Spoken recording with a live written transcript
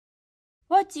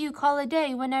What do you call a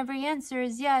day when every answer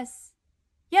is yes?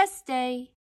 Yes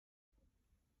day.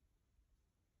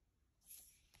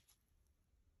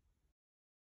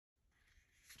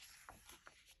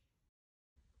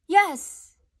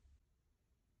 Yes.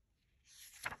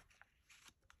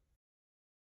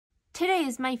 Today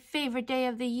is my favorite day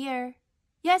of the year.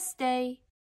 Yes day.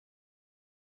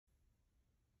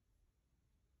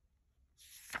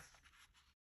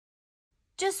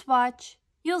 Just watch.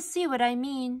 You'll see what I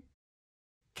mean.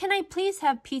 Can I please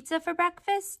have pizza for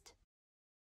breakfast?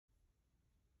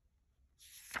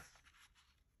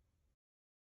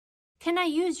 Can I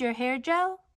use your hair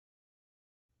gel?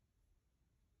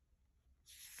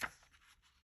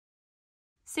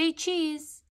 Say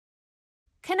cheese.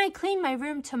 Can I clean my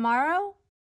room tomorrow?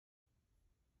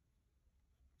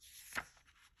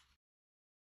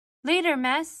 Later,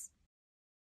 miss.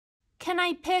 Can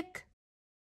I pick?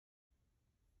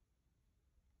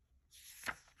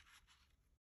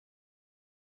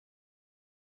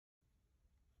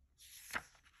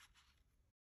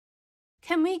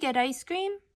 Can we get ice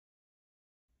cream?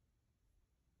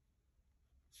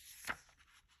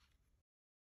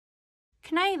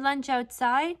 Can I eat lunch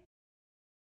outside?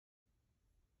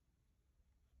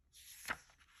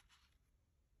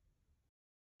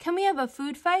 Can we have a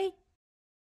food fight?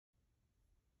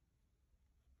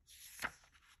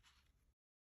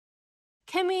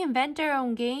 Can we invent our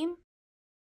own game?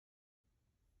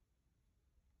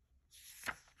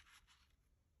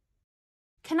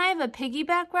 Can I have a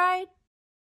piggyback ride?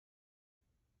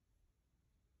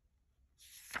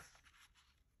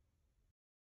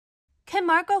 Can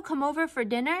Marco come over for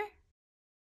dinner?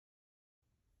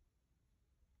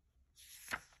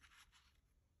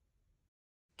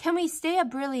 Can we stay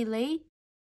up really late?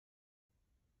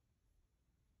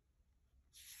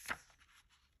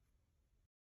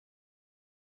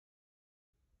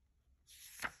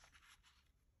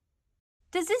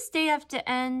 Does this day have to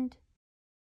end?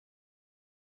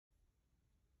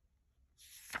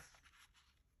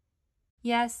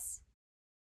 Yes.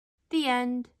 The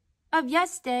end of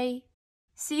Yes Day.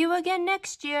 See you again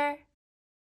next year.